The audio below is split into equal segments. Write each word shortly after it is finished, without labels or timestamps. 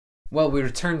Well, we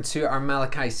return to our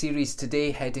Malachi series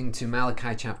today, heading to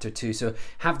Malachi chapter 2, so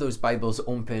have those Bibles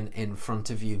open in front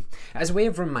of you. As a way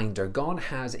of reminder, God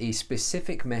has a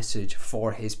specific message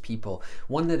for his people,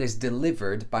 one that is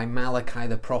delivered by Malachi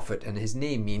the prophet, and his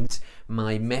name means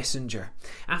my messenger.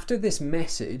 After this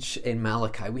message in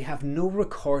Malachi, we have no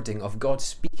recording of God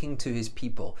speaking to his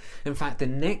people. In fact, the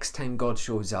next time God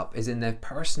shows up is in the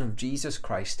person of Jesus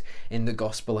Christ in the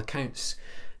gospel accounts.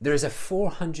 There is a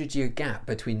 400-year gap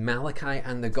between Malachi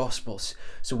and the Gospels,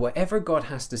 so whatever God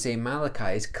has to say in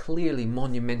Malachi is clearly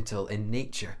monumental in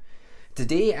nature.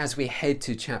 Today, as we head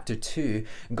to chapter 2,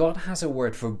 God has a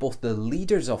word for both the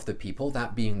leaders of the people,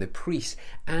 that being the priests,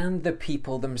 and the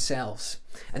people themselves.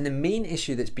 And the main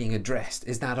issue that's being addressed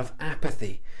is that of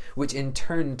apathy, which in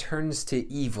turn turns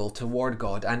to evil toward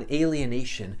God and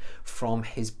alienation from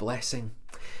his blessing.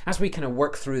 As we kind of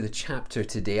work through the chapter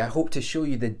today, I hope to show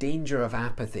you the danger of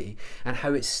apathy and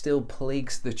how it still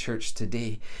plagues the church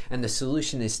today. And the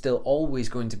solution is still always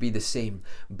going to be the same: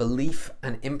 belief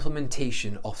and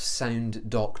implementation of sound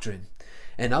doctrine.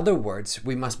 In other words,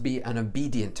 we must be an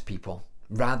obedient people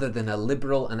rather than a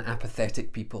liberal and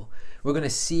apathetic people. We're going to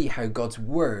see how God's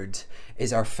word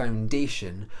is our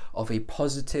foundation of a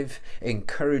positive,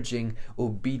 encouraging,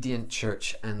 obedient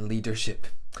church and leadership.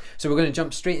 So we're going to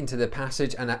jump straight into the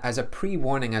passage, and as a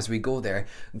pre-warning as we go there,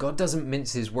 God doesn't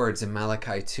mince his words in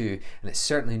Malachi 2, and it's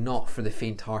certainly not for the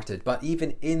faint-hearted. But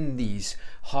even in these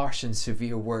harsh and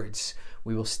severe words,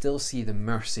 we will still see the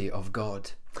mercy of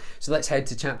God. So let's head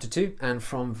to chapter 2 and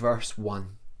from verse 1.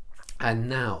 And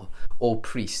now, O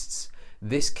priests,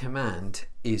 this command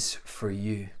is for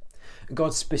you.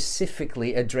 God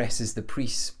specifically addresses the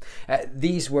priests.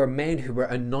 These were men who were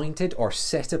anointed or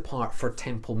set apart for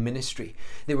temple ministry.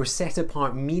 They were set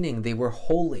apart, meaning they were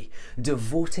holy,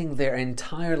 devoting their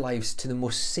entire lives to the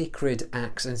most sacred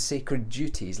acts and sacred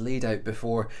duties laid out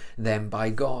before them by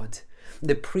God.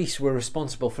 The priests were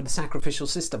responsible for the sacrificial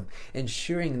system,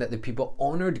 ensuring that the people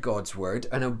honoured God's word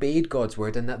and obeyed God's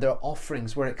word, and that their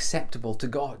offerings were acceptable to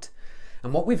God.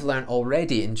 And what we've learned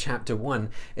already in chapter 1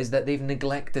 is that they've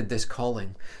neglected this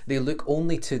calling. They look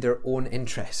only to their own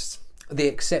interests. They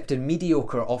accepted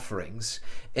mediocre offerings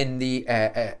in the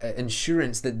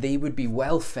assurance that they would be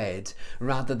well fed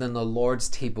rather than the Lord's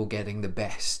table getting the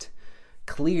best.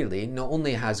 Clearly, not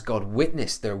only has God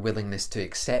witnessed their willingness to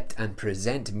accept and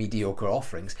present mediocre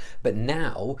offerings, but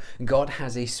now God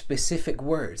has a specific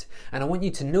word. And I want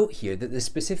you to note here that the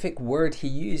specific word he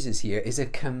uses here is a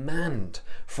command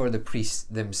for the priests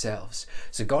themselves.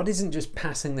 So God isn't just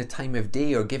passing the time of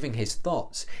day or giving his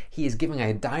thoughts. He is giving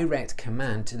a direct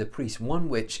command to the priests, one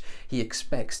which he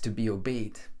expects to be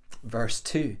obeyed. Verse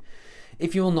 2,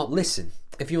 if you will not listen,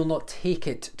 if you will not take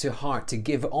it to heart to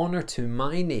give honour to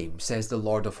my name, says the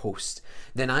Lord of hosts,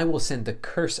 then I will send the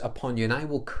curse upon you, and I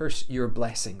will curse your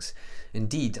blessings.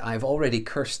 Indeed, I have already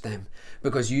cursed them,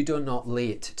 because you do not lay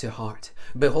it to heart.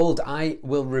 Behold, I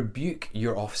will rebuke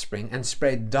your offspring, and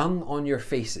spread dung on your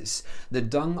faces, the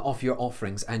dung of your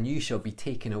offerings, and you shall be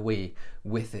taken away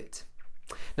with it.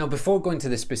 Now, before going to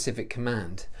the specific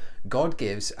command, God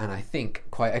gives, and I think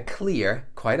quite a clear,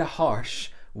 quite a harsh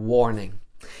warning.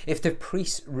 If the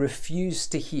priests refuse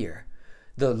to hear,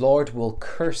 the Lord will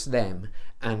curse them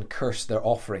and curse their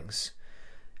offerings.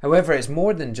 However, it's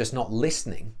more than just not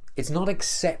listening. It's not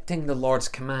accepting the Lord's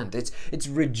command. It's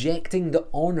rejecting the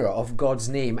honour of God's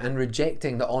name and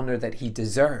rejecting the honour that he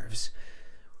deserves.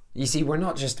 You see, we're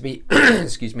not just to be,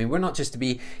 we're not just to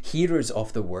be hearers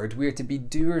of the word, we're to be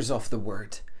doers of the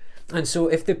word. And so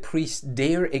if the priests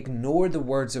dare ignore the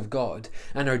words of God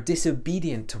and are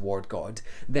disobedient toward God,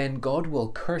 then God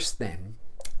will curse them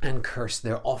and curse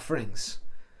their offerings.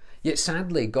 Yet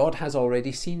sadly, God has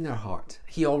already seen their heart.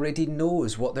 He already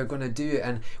knows what they're going to do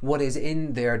and what is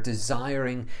in their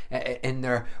desiring, in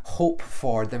their hope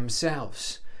for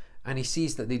themselves. And he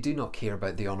sees that they do not care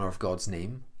about the honour of God's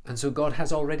name. And so God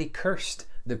has already cursed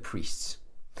the priests.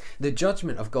 The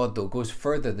judgment of God, though, goes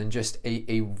further than just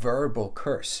a verbal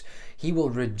curse. He will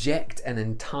reject an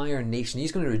entire nation.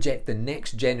 He's going to reject the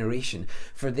next generation,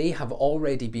 for they have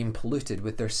already been polluted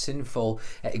with their sinful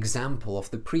example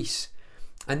of the priests.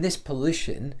 And this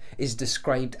pollution is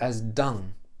described as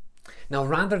dung. Now,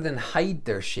 rather than hide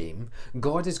their shame,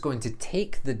 God is going to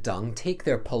take the dung, take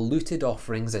their polluted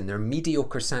offerings and their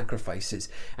mediocre sacrifices,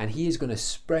 and he is going to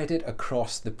spread it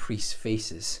across the priests'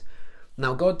 faces.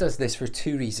 Now, God does this for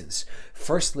two reasons.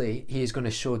 Firstly, he is going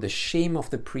to show the shame of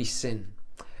the priest's sin.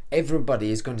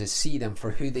 Everybody is going to see them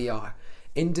for who they are,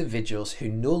 individuals who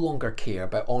no longer care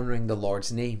about honouring the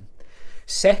Lord's name.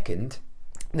 Second,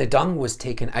 The dung was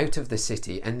taken out of the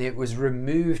city and it was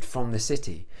removed from the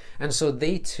city. And so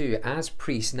they too, as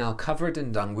priests now covered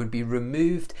in dung, would be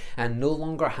removed and no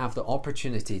longer have the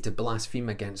opportunity to blaspheme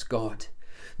against God.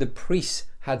 The priests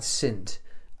had sinned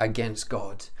against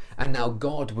God, and now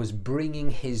God was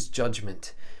bringing his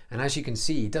judgment. And as you can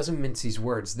see, he doesn't mince his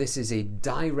words. This is a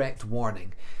direct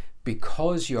warning.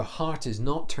 Because your heart is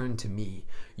not turned to me,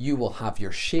 you will have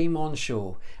your shame on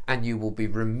show and you will be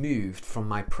removed from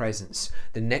my presence.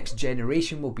 The next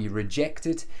generation will be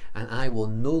rejected and I will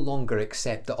no longer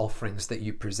accept the offerings that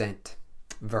you present.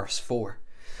 Verse 4.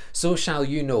 So shall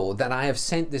you know that I have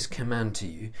sent this command to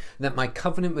you, that my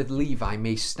covenant with Levi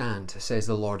may stand, says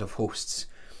the Lord of hosts.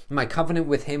 My covenant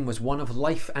with him was one of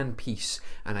life and peace,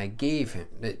 and I gave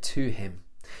it to him.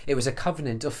 It was a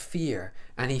covenant of fear,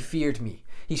 and he feared me.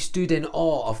 He stood in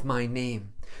awe of my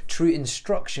name. True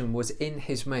instruction was in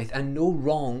his mouth, and no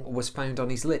wrong was found on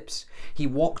his lips. He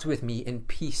walked with me in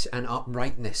peace and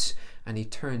uprightness, and he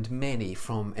turned many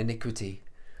from iniquity.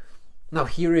 Now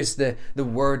here is the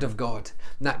word of God,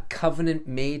 that covenant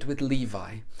made with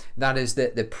Levi, that is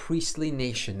the priestly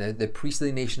nation, the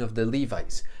priestly nation of the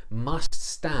Levites, must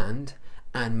stand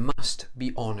and must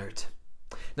be honoured.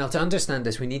 Now, to understand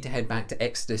this, we need to head back to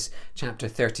Exodus chapter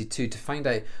 32 to find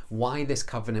out why this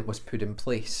covenant was put in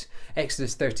place.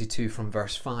 Exodus 32 from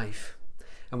verse 5.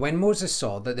 And when Moses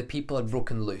saw that the people had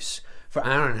broken loose, for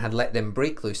Aaron had let them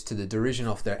break loose to the derision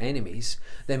of their enemies,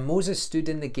 then Moses stood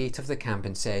in the gate of the camp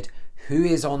and said, "Who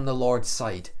is on the Lord's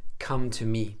side? Come to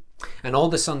me." And all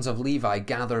the sons of Levi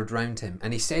gathered round him,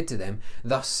 and he said to them,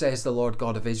 "Thus says the Lord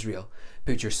God of Israel,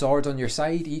 put your sword on your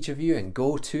side, each of you, and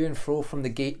go to and fro from the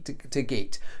gate to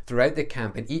gate throughout the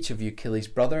camp, and each of you kill his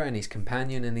brother and his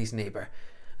companion and his neighbour."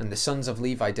 And the sons of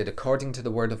Levi did according to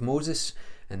the word of Moses,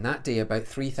 and that day about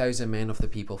 3,000 men of the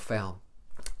people fell.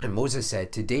 And Moses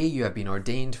said, "Today you have been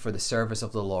ordained for the service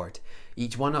of the Lord,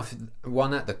 each one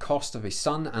at the cost of his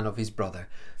son and of his brother,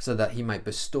 so that he might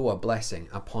bestow a blessing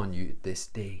upon you this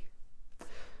day."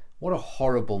 What a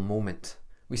horrible moment.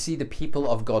 We see the people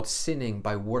of God sinning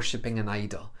by worshipping an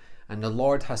idol, and the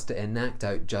Lord has to enact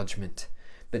out judgment.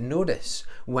 But notice,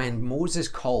 when Moses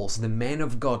calls the men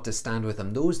of God to stand with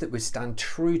him, those that would stand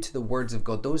true to the words of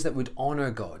God, those that would honour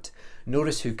God,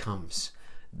 notice who comes.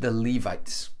 The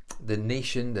Levites, the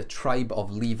nation, the tribe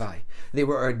of Levi. They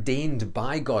were ordained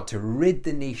by God to rid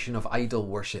the nation of idol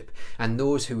worship and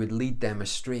those who would lead them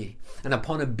astray. And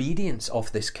upon obedience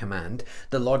of this command,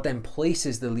 the Lord then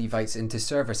places the Levites into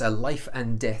service, a life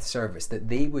and death service, that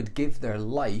they would give their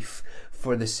life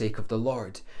for the sake of the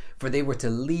Lord. For they were to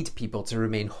lead people to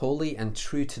remain holy and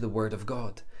true to the word of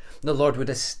God. The Lord would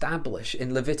establish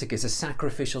in Leviticus a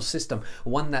sacrificial system,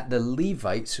 one that the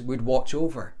Levites would watch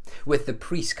over, with the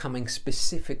priests coming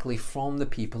specifically from the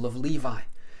people of Levi.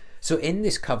 So in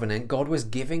this covenant, God was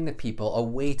giving the people a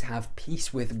way to have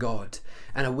peace with God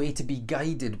and a way to be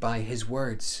guided by his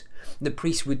words. The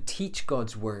priests would teach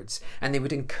God's words and they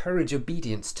would encourage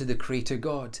obedience to the Creator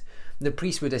God. The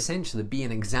priest would essentially be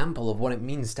an example of what it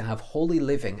means to have holy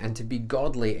living and to be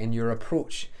godly in your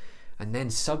approach, and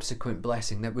then subsequent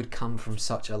blessing that would come from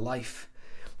such a life.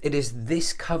 It is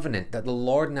this covenant that the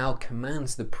Lord now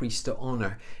commands the priests to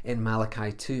honour in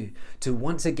Malachi 2, to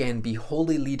once again be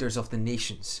holy leaders of the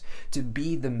nations, to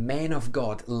be the men of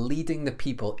God leading the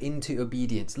people into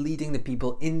obedience, leading the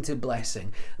people into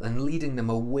blessing, and leading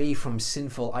them away from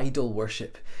sinful idol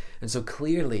worship. And so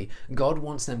clearly, God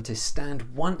wants them to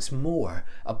stand once more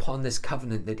upon this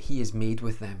covenant that he has made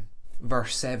with them.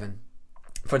 Verse 7.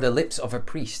 For the lips of a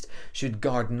priest should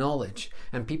guard knowledge,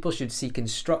 and people should seek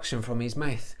instruction from his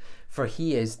mouth, for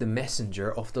he is the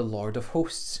messenger of the Lord of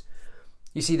hosts.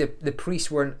 You see, the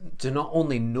priests were to not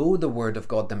only know the word of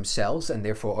God themselves and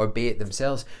therefore obey it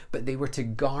themselves, but they were to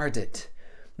guard it.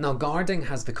 Now, guarding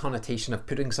has the connotation of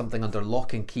putting something under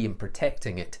lock and key and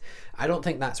protecting it. I don't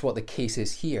think that's what the case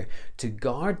is here. To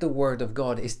guard the word of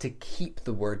God is to keep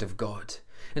the word of God.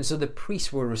 And so the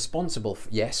priests were responsible,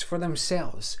 yes, for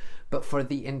themselves, but for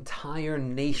the entire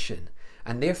nation,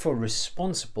 and therefore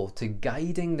responsible to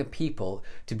guiding the people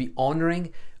to be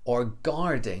honouring or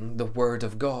guarding the word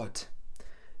of God.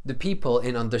 The people,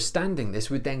 in understanding this,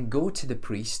 would then go to the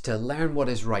priest to learn what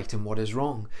is right and what is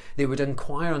wrong. They would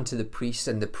inquire unto the priest,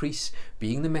 and the priest,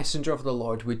 being the messenger of the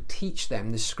Lord, would teach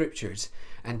them the scriptures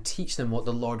and teach them what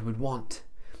the Lord would want.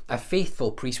 A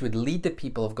faithful priest would lead the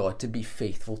people of God to be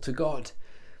faithful to God.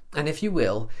 And if you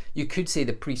will, you could say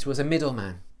the priest was a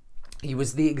middleman. He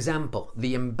was the example,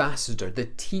 the ambassador, the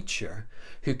teacher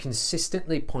who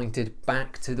consistently pointed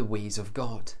back to the ways of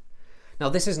God. Now,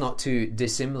 this is not too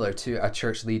dissimilar to a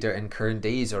church leader in current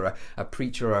days, or a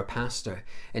preacher or a pastor.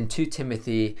 In 2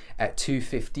 Timothy at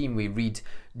 2:15 we read,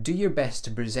 "Do your best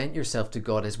to present yourself to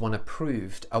God as one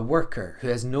approved, a worker who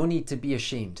has no need to be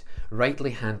ashamed, rightly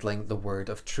handling the word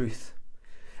of truth."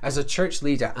 As a church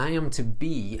leader, I am to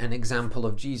be an example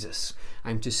of Jesus.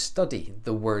 I'm to study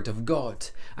the Word of God.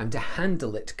 I'm to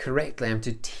handle it correctly. I'm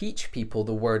to teach people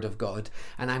the Word of God.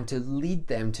 And I'm to lead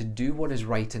them to do what is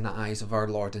right in the eyes of our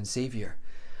Lord and Saviour.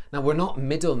 Now, we're not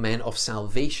middlemen of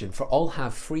salvation, for all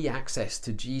have free access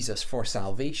to Jesus for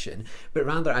salvation, but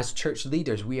rather as church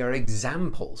leaders, we are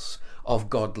examples of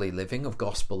godly living, of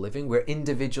gospel living. We're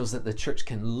individuals that the church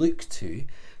can look to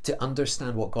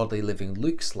understand what godly living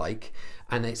looks like,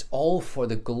 and it's all for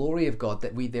the glory of God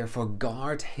that we therefore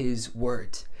guard His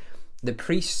word. The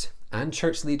priests and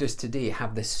church leaders today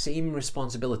have the same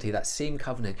responsibility, that same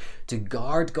covenant, to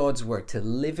guard God's word, to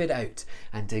live it out,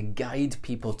 and to guide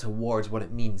people towards what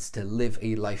it means to live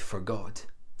a life for God.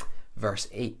 Verse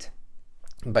 8.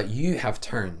 "But you have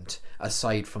turned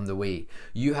aside from the way.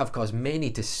 You have caused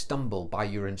many to stumble by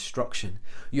your instruction.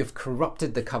 You have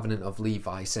corrupted the covenant of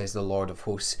Levi, says the Lord of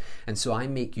hosts. And so I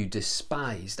make you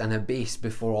despised and abased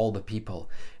before all the people,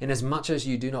 inasmuch as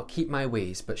you do not keep my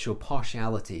ways, but show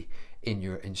partiality in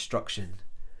your instruction."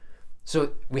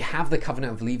 So we have the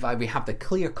covenant of Levi, we have the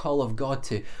clear call of God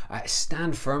to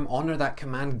stand firm, honour that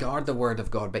command, guard the word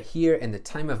of God. But here in the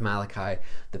time of Malachi,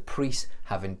 the priests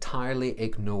have entirely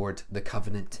ignored the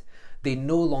covenant. They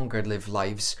no longer live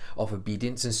lives of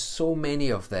obedience, and so many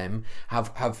of them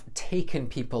have taken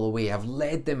people away, have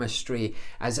led them astray.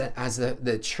 As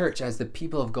the church, as the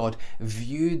people of God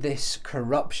view this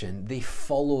corruption, they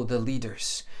follow the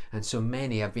leaders, and so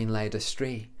many have been led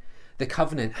astray. The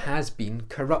covenant has been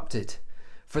corrupted.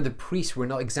 For the priests were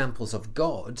not examples of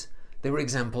God, they were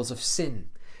examples of sin.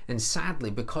 And sadly,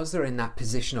 because they're in that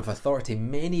position of authority,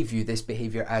 many view this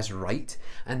behaviour as right,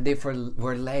 and therefore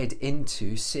were led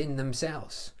into sin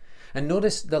themselves. And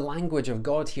notice the language of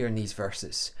God here in these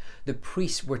verses. The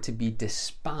priests were to be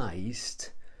despised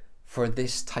for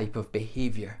this type of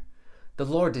behaviour. The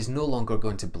Lord is no longer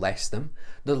going to bless them.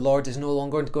 The Lord is no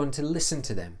longer going to listen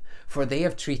to them, for they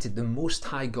have treated the Most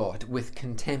High God with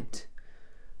contempt.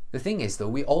 The thing is, though,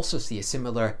 we also see a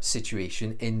similar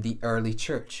situation in the early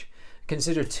church.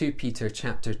 Consider 2 Peter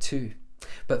chapter 2.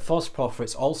 "But false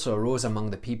prophets also arose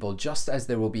among the people, just as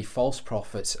there will be false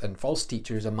prophets and false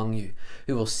teachers among you,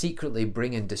 who will secretly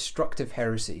bring in destructive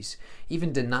heresies,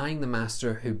 even denying the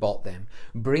master who bought them,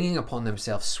 bringing upon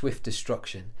themselves swift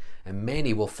destruction. And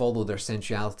many will follow their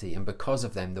sensuality, and because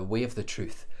of them the way of the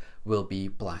truth will be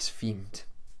blasphemed."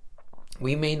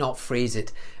 We may not phrase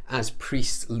it as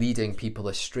priests leading people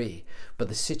astray, but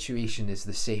the situation is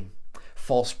the same.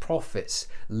 False prophets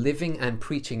living and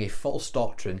preaching a false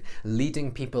doctrine,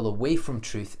 leading people away from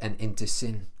truth and into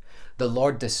sin. The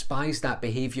Lord despised that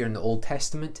behaviour in the Old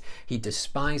Testament, He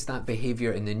despised that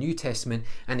behaviour in the New Testament,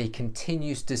 and He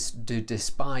continues to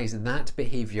despise that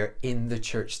behaviour in the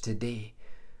church today.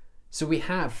 So we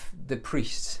have the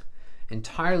priests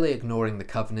entirely ignoring the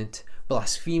covenant,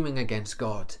 blaspheming against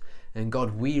God, and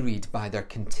God wearied by their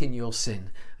continual sin,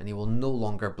 and He will no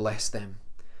longer bless them.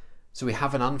 So we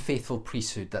have an unfaithful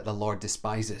priesthood that the Lord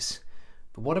despises.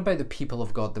 But what about the people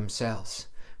of God themselves?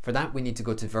 For that we need to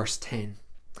go to verse 10.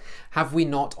 "Have we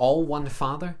not all one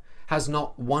Father? Has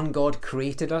not one God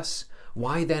created us?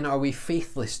 Why then are we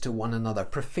faithless to one another,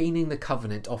 profaning the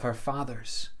covenant of our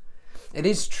fathers?" It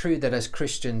is true that as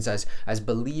Christians, as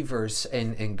believers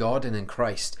in God and in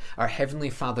Christ, our Heavenly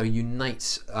Father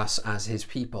unites us as His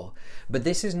people. But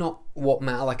this is not what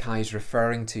Malachi is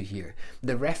referring to here.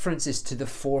 The reference is to the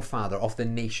forefather of the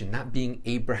nation, that being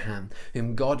Abraham,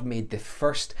 whom God made the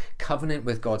first covenant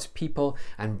with God's people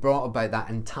and brought about that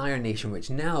entire nation, which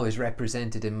now is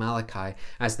represented in Malachi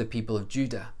as the people of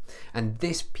Judah. And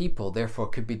this people, therefore,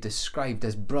 could be described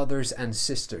as brothers and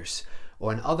sisters,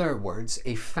 or in other words,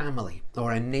 a family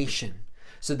or a nation.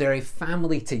 So they're a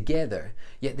family together,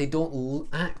 yet they don't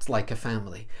act like a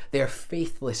family. They are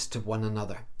faithless to one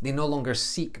another. They no longer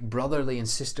seek brotherly and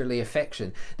sisterly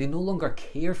affection. They no longer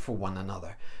care for one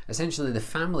another. Essentially, the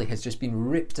family has just been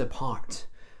ripped apart.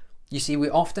 You see, we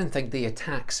often think the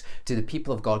attacks to the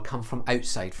people of God come from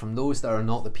outside, from those that are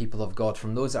not the people of God,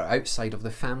 from those that are outside of the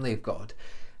family of God.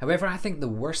 However, I think the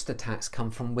worst attacks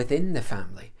come from within the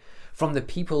family. From the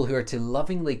people who are to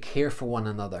lovingly care for one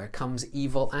another comes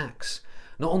evil acts.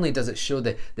 Not only does it show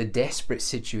the desperate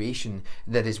situation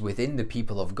that is within the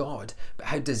people of God, but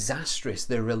how disastrous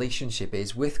their relationship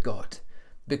is with God.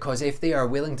 Because if they are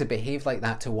willing to behave like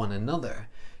that to one another,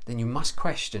 then you must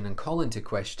question and call into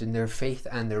question their faith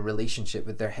and their relationship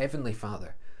with their Heavenly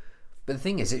Father. But the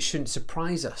thing is, it shouldn't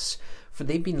surprise us, for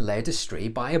they've been led astray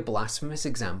by a blasphemous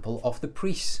example of the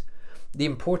priests. The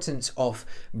importance of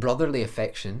brotherly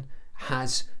affection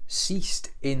has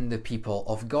ceased in the people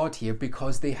of God here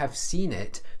because they have seen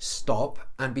it stop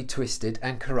and be twisted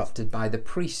and corrupted by the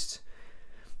priests.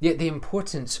 Yet the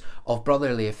importance of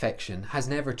brotherly affection has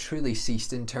never truly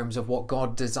ceased in terms of what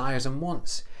God desires and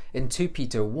wants. In 2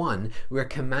 Peter 1, we are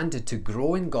commanded to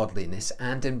grow in godliness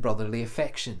and in brotherly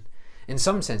affection. In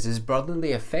some senses,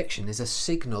 brotherly affection is a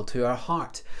signal to our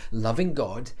heart, loving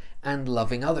God and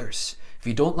loving others. If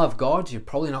you don't love God, you're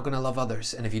probably not going to love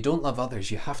others. And if you don't love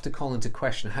others, you have to call into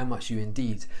question how much you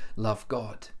indeed love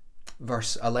God.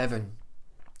 Verse 11,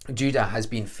 Judah has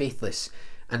been faithless,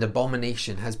 and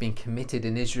abomination has been committed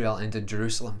in Israel and in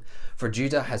Jerusalem. For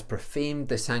Judah has profaned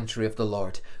the sanctuary of the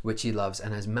Lord, which he loves,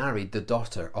 and has married the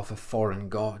daughter of a foreign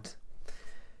god.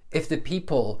 If the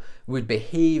people would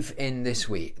behave in this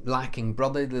way, lacking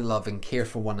brotherly love and care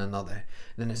for one another,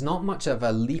 then it's not much of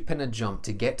a leap and a jump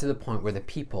to get to the point where the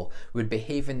people would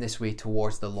behave in this way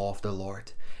towards the law of the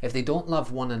Lord. If they don't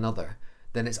love one another,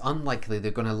 then it's unlikely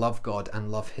they're going to love God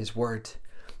and love his word.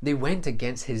 They went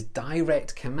against his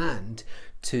direct command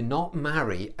to not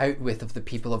marry out with of the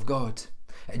people of God.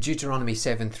 Deuteronomy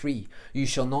 7:3, you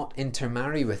shall not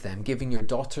intermarry with them, giving your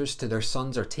daughters to their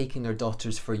sons or taking their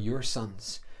daughters for your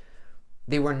sons.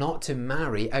 They were not to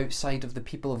marry outside of the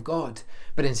people of God,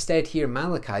 but instead here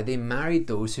Malachi, they married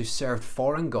those who served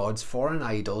foreign gods, foreign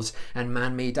idols, and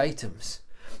man-made items.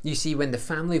 You see, when the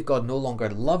family of God no longer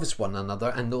loves one another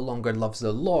and no longer loves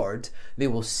the Lord, they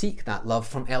will seek that love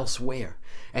from elsewhere.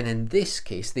 And in this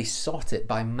case, they sought it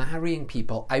by marrying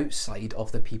people outside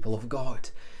of the people of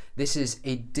God. This is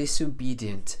a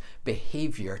disobedient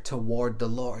behavior toward the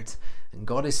Lord, and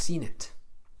God has seen it.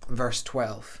 Verse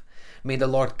 12. May the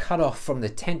Lord cut off from the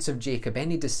tents of Jacob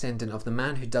any descendant of the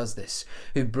man who does this,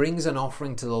 who brings an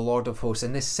offering to the Lord of hosts.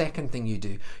 And this second thing you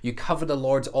do, you cover the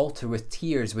Lord's altar with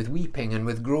tears, with weeping and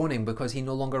with groaning, because he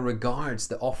no longer regards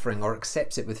the offering or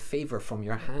accepts it with favor from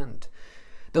your hand.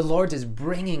 The Lord is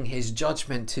bringing his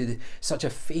judgment to such a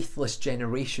faithless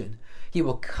generation. He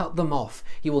will cut them off.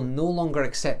 He will no longer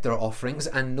accept their offerings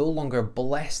and no longer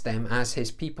bless them as his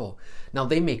people. Now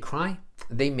they may cry,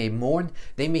 they may mourn,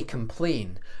 they may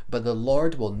complain, but the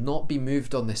Lord will not be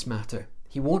moved on this matter.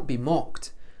 He won't be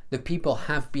mocked. The people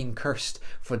have been cursed,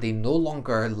 for they no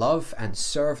longer love and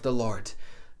serve the Lord.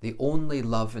 They only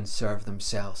love and serve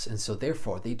themselves, and so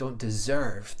therefore they don't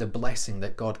deserve the blessing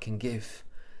that God can give.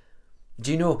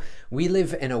 Do you know, we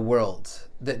live in a world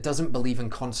that doesn't believe in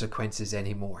consequences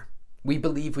anymore. We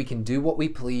believe we can do what we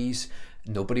please,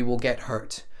 nobody will get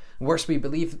hurt. Worse, we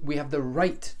believe we have the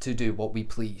right to do what we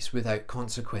please without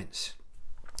consequence.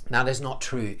 That is not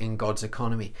true in God's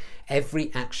economy.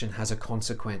 Every action has a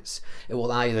consequence. It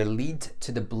will either lead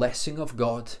to the blessing of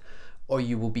God, or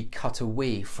you will be cut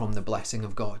away from the blessing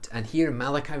of God. And here in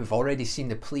Malachi, we've already seen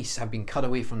the police have been cut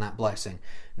away from that blessing.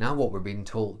 Now what we're being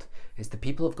told is the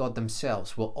people of God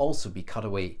themselves will also be cut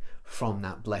away from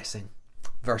that blessing.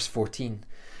 Verse 14,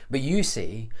 but you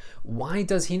say, why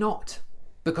does he not?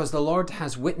 Because the Lord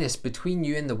has witness between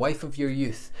you and the wife of your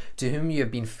youth, to whom you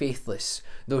have been faithless,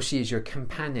 though she is your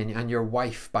companion and your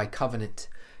wife by covenant.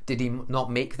 Did he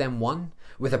not make them one,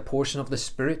 with a portion of the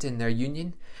Spirit in their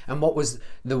union? And what was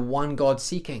the one God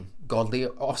seeking? Godly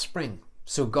offspring.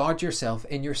 So guard yourself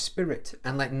in your spirit,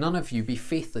 and let none of you be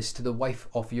faithless to the wife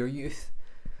of your youth.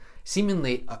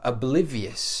 Seemingly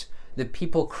oblivious, the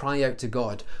people cry out to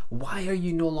God, why are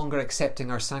you no longer accepting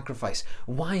our sacrifice?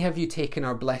 Why have you taken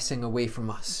our blessing away from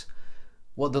us?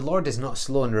 Well, the Lord is not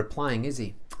slow in replying, is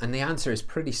he? And the answer is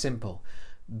pretty simple.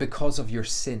 Because of your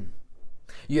sin.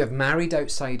 You have married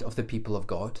outside of the people of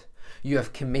God. You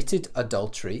have committed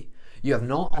adultery. You have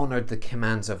not honoured the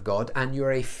commands of God, and you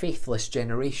are a faithless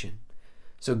generation.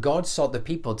 So God sought the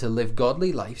people to live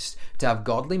godly lives, to have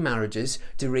godly marriages,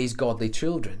 to raise godly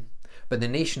children. But the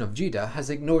nation of Judah has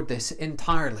ignored this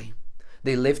entirely.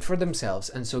 They lived for themselves,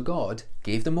 and so God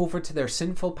gave them over to their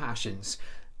sinful passions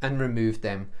and removed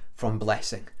them from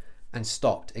blessing and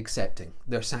stopped accepting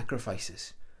their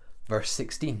sacrifices. Verse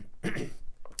 16.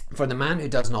 For the man who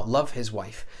does not love his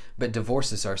wife, but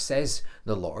divorces her, says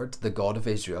the Lord, the God of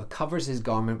Israel, covers his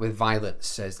garment with violence,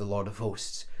 says the Lord of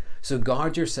hosts. So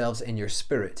guard yourselves in your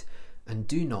spirit, and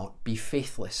do not be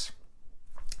faithless.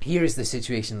 Here is the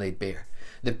situation laid bare.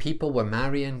 The people were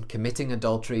marrying, committing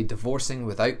adultery, divorcing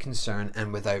without concern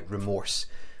and without remorse.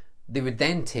 They would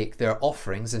then take their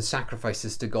offerings and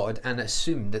sacrifices to God and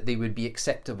assume that they would be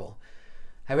acceptable.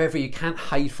 However, you can't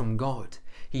hide from God.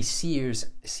 He sees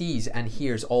and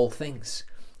hears all things.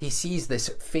 He sees this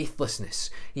faithlessness.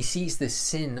 He sees the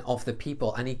sin of the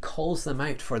people and he calls them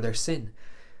out for their sin.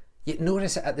 Yet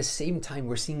notice that at the same time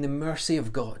we're seeing the mercy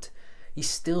of God. He's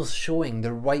still showing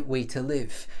the right way to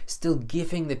live, still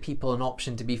giving the people an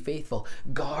option to be faithful.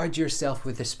 Guard yourself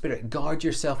with the Spirit. Guard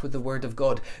yourself with the Word of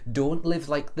God. Don't live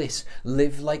like this.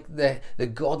 Live like the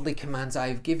godly commands I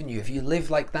have given you. If you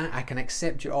live like that, I can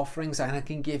accept your offerings and I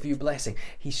can give you blessing.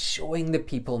 He's showing the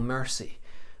people mercy.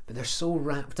 But they're so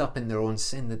wrapped up in their own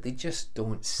sin that they just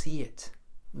don't see it.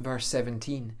 Verse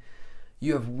 17,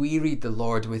 you have wearied the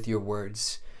Lord with your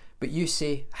words. But you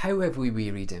say, how have we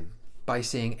wearied him? By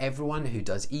saying everyone who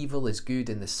does evil is good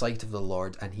in the sight of the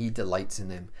Lord and he delights in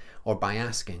them, or by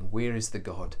asking, where is the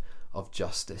God of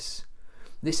justice?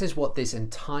 This is what this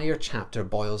entire chapter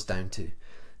boils down to.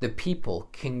 The people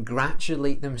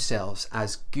congratulate themselves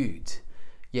as good,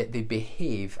 yet they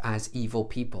behave as evil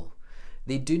people.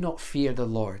 They do not fear the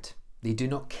Lord. They do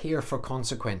not care for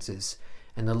consequences,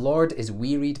 and the Lord is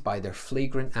wearied by their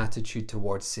flagrant attitude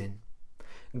towards sin.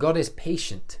 God is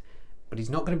patient, but he's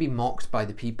not going to be mocked by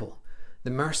the people. The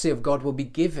mercy of God will be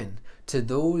given to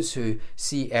those who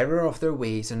see error of their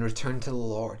ways and return to the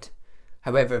Lord.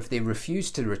 However, if they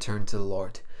refuse to return to the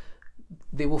Lord,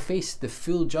 they will face the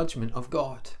full judgment of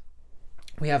God.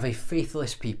 We have a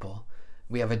faithless people.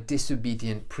 We have a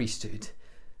disobedient priesthood.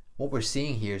 What we're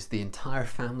seeing here is the entire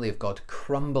family of God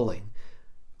crumbling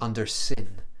under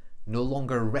sin, no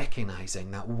longer recognizing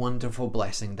that wonderful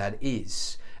blessing that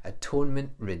is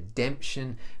atonement,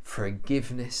 redemption,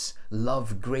 forgiveness,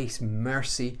 love, grace,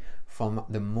 mercy from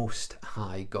the Most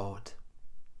High God.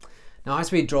 Now,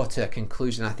 as we draw to a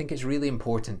conclusion, I think it's really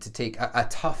important to take a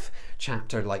tough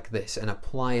chapter like this and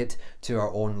apply it to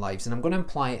our own lives. And I'm going to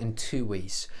apply it in two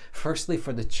ways. Firstly,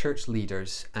 for the church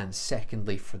leaders, and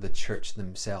secondly, for the church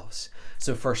themselves.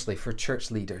 So firstly, for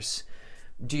church leaders,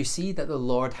 do you see that the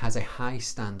Lord has a high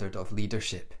standard of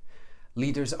leadership?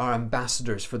 Leaders are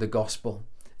ambassadors for the gospel,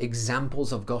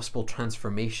 examples of gospel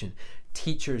transformation,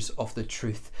 teachers of the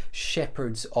truth,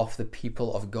 shepherds of the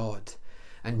people of God.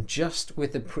 And just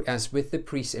as with the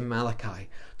priests in Malachi,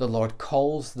 the Lord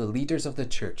calls the leaders of the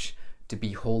church to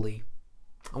be holy.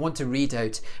 I want to read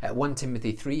out at 1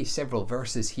 Timothy 3, several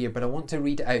verses here, but I want to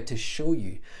read it out to show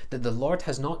you that the Lord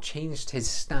has not changed his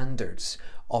standards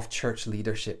of church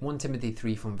leadership. 1 Timothy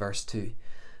 3 from verse 2.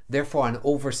 Therefore an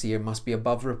overseer must be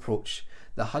above reproach,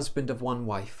 the husband of one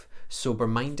wife,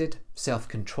 sober-minded,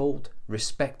 self-controlled,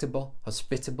 respectable,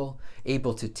 hospitable,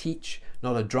 able to teach,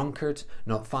 not a drunkard,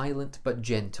 not violent, but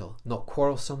gentle, not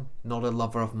quarrelsome, not a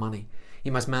lover of money. He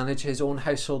must manage his own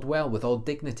household well with all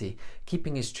dignity,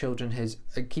 keeping his children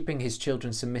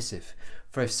submissive.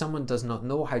 For if someone does not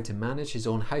know how to manage his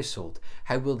own household,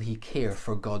 how will he care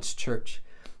for God's church?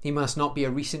 He must not be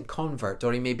a recent convert,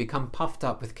 or he may become puffed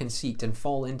up with conceit and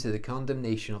fall into the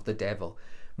condemnation of the devil.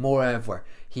 Moreover,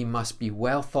 he must be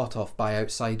well thought of by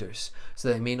outsiders, so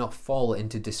that he may not fall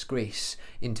into disgrace,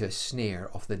 into a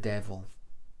snare of the devil.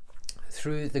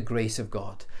 Through the grace of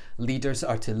God, leaders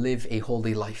are to live a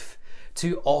holy life.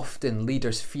 Too often,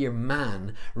 leaders fear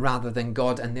man rather than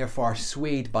God and therefore are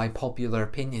swayed by popular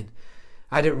opinion.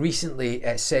 I had it recently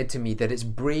said to me that it's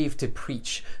brave to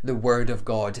preach the word of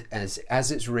God as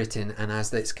it's written and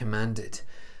as it's commanded.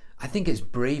 I think it's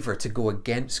braver to go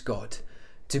against God,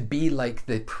 to be like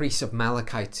the priests of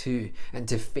Malachi 2 and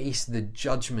to face the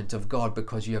judgment of God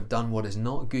because you have done what is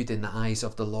not good in the eyes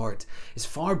of the Lord. It's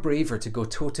far braver to go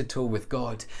toe-to-toe with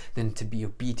God than to be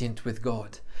obedient with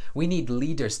God. We need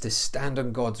leaders to stand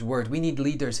on God's word. We need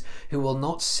leaders who will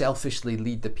not selfishly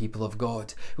lead the people of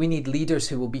God. We need leaders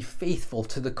who will be faithful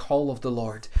to the call of the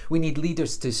Lord. We need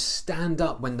leaders to stand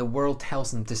up when the world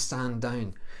tells them to stand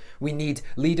down. We need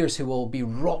leaders who will be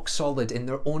rock solid in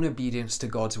their own obedience to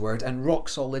God's word and rock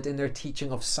solid in their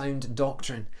teaching of sound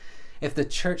doctrine. If the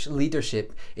church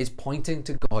leadership is pointing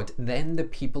to God, then the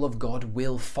people of God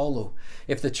will follow.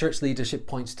 If the church leadership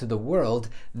points to the world,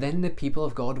 then the people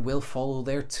of God will follow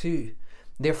there too.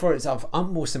 Therefore, it's of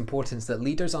utmost importance that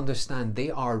leaders understand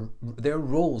their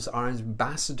roles are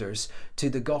ambassadors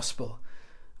to the gospel.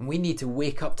 And we need to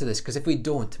wake up to this, because if we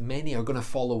don't, many are going to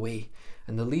fall away.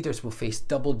 And the leaders will face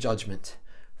double judgment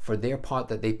for their part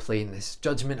that they play in this.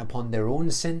 Judgment upon their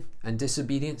own sin and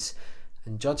disobedience,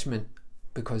 and judgment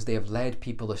because they have led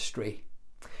people astray.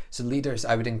 So leaders,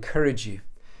 I would encourage you,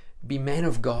 be men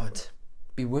of God,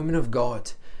 be women of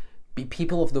God, be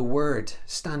people of the word,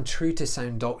 stand true to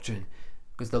sound doctrine,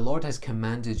 because the Lord has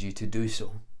commanded you to do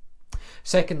so.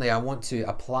 Secondly, I want to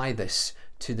apply this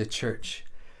to the church.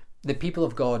 The people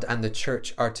of God and the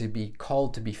church are to be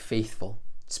called to be faithful.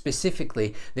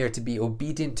 Specifically, they are to be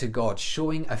obedient to God,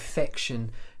 showing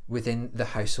affection within the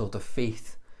household of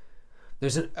faith.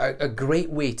 There's a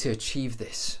great way to achieve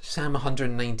this. Psalm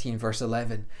 119 verse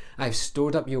 11. I've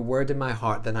stored up your word in my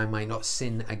heart that I might not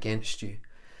sin against you.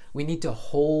 We need to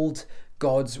hold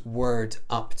God's word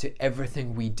up to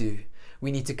everything we do.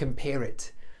 We need to compare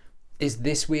it. Is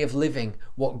this way of living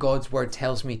what God's word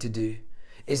tells me to do?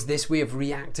 Is this way of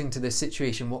reacting to the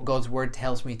situation what God's word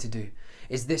tells me to do?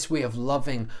 Is this way of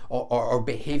loving or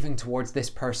behaving towards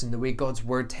this person the way God's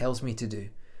word tells me to do?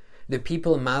 The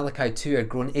people in Malachi 2 had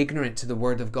grown ignorant to the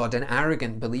word of God and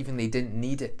arrogant, believing they didn't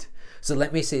need it. So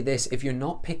let me say this, if you're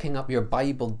not picking up your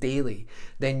Bible daily,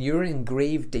 then you're in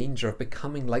grave danger of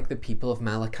becoming like the people of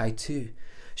Malachi 2.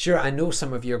 Sure, I know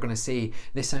some of you are going to say,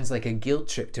 this sounds like a guilt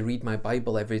trip to read my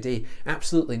Bible every day.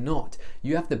 Absolutely not.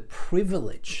 You have the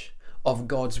privilege of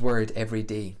God's word every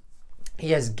day.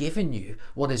 He has given you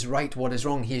what is right, what is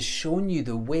wrong. He has shown you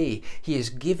the way. He has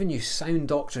given you sound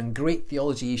doctrine, great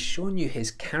theology. He's shown you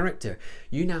his character.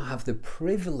 You now have the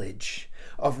privilege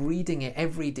of reading it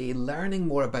every day, learning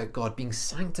more about God, being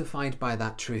sanctified by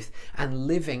that truth, and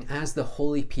living as the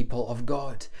holy people of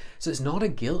God. So it's not a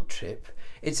guilt trip.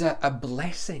 It's a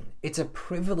blessing. It's a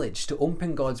privilege to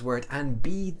open God's word and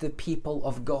be the people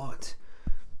of God.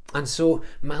 And so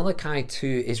Malachi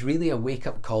 2 is really a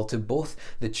wake-up call to both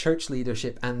the church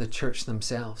leadership and the church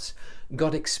themselves.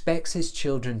 God expects his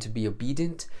children to be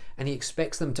obedient, and he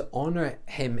expects them to honour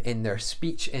him in their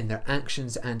speech, in their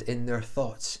actions, and in their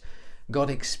thoughts. God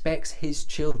expects his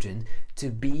children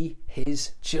to be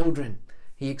his children.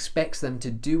 He expects them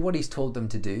to do what he's told them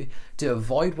to do, to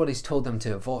avoid what he's told them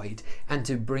to avoid, and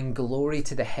to bring glory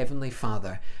to the Heavenly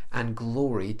Father and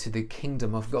glory to the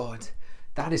kingdom of God.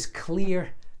 That is clear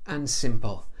and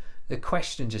simple. The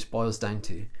question just boils down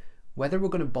to whether we're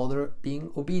going to bother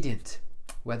being obedient,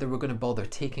 whether we're going to bother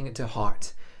taking it to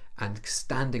heart and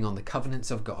standing on the covenants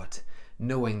of God,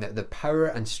 knowing that the power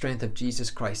and strength of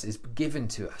Jesus Christ is given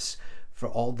to us for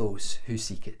all those who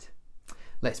seek it.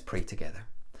 Let's pray together.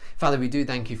 Father, we do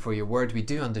thank you for your word. We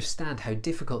do understand how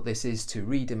difficult this is to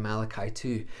read in Malachi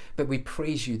 2, but we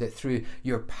praise you that through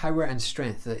your power and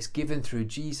strength that's given through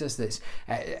Jesus, that's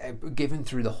given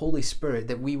through the Holy Spirit,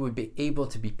 that we would be able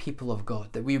to be people of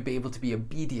God, that we would be able to be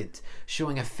obedient,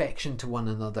 showing affection to one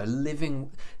another,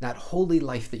 living that holy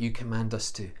life that you command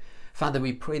us to. Father,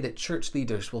 we pray that church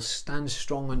leaders will stand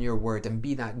strong on your word and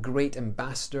be that great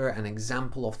ambassador and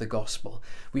example of the gospel.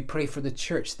 We pray for the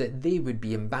church that they would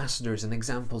be ambassadors and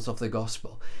examples of the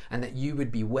gospel, and that you would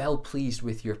be well pleased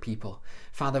with your people.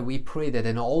 Father, we pray that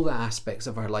in all the aspects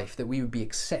of our life that we would be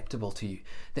acceptable to you,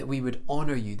 that we would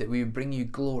honour you, that we would bring you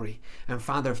glory. And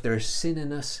Father, if there is sin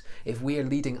in us, if we are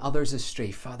leading others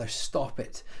astray, Father, stop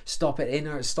it. Stop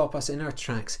us in our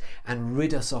tracks and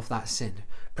rid us of that sin.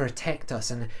 Protect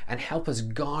us and help us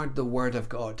guard the word of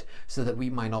God so that we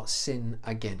might not sin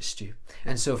against you.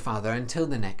 And so, Father, until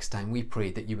the next time, we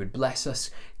pray that you would bless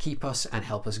us, keep us, and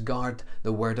help us guard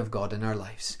the word of God in our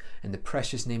lives. In the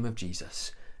precious name of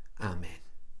Jesus, amen.